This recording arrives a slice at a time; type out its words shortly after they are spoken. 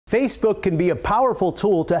Facebook can be a powerful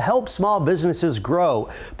tool to help small businesses grow,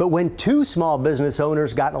 but when two small business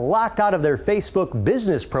owners got locked out of their Facebook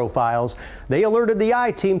business profiles, they alerted the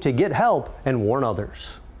I-team to get help and warn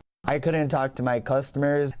others. I couldn't talk to my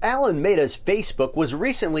customers. Alan Maida's Facebook was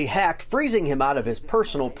recently hacked, freezing him out of his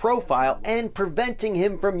personal profile and preventing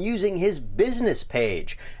him from using his business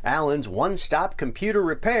page, Alan's one-stop computer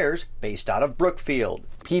repairs based out of Brookfield.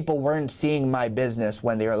 People weren't seeing my business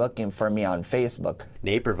when they were looking for me on Facebook.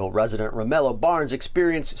 Naperville resident Romello Barnes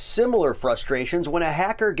experienced similar frustrations when a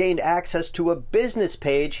hacker gained access to a business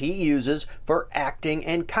page he uses for acting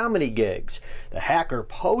and comedy gigs. The hacker,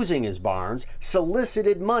 posing as Barnes,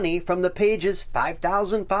 solicited money from the page's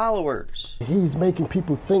 5,000 followers. He's making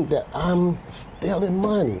people think that I'm stealing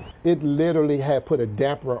money. It literally had put a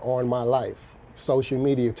damper on my life, social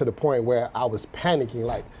media, to the point where I was panicking,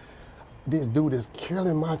 like, this dude is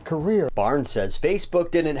killing my career. Barnes says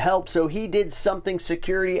Facebook didn't help, so he did something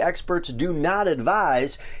security experts do not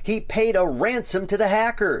advise. He paid a ransom to the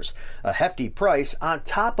hackers, a hefty price on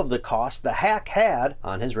top of the cost the hack had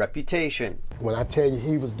on his reputation. When I tell you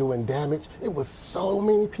he was doing damage, it was so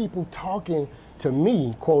many people talking to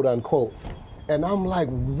me, quote unquote. And I'm like,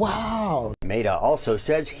 wow. Maida also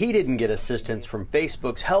says he didn't get assistance from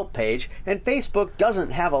Facebook's help page, and Facebook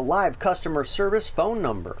doesn't have a live customer service phone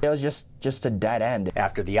number. It was just a dead end.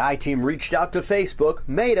 After the I-team reached out to Facebook,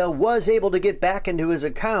 Maida was able to get back into his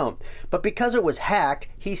account. But because it was hacked,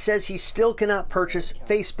 he says he still cannot purchase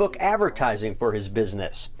Facebook advertising for his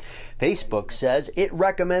business. Facebook says it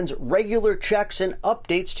recommends regular checks and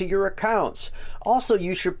updates to your accounts. Also,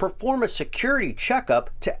 you should perform a security checkup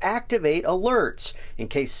to activate alerts in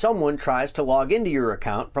case someone tries to log into your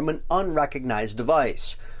account from an unrecognized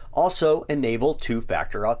device. Also, enable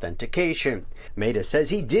two-factor authentication. Maida says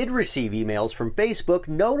he did receive emails from Facebook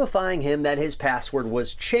notifying him that his password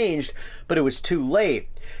was changed, but it was too late.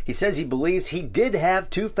 He says he believes he did have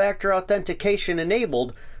two-factor authentication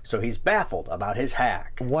enabled, so he's baffled about his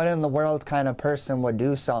hack. What in the world kind of person would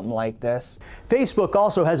do something like this? Facebook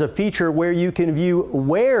also has a feature where you can view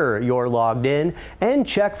where you're logged in and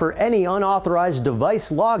check for any unauthorized device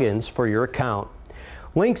logins for your account.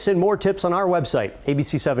 Links and more tips on our website,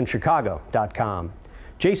 abc7chicago.com.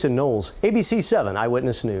 Jason Knowles, ABC7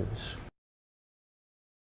 Eyewitness News.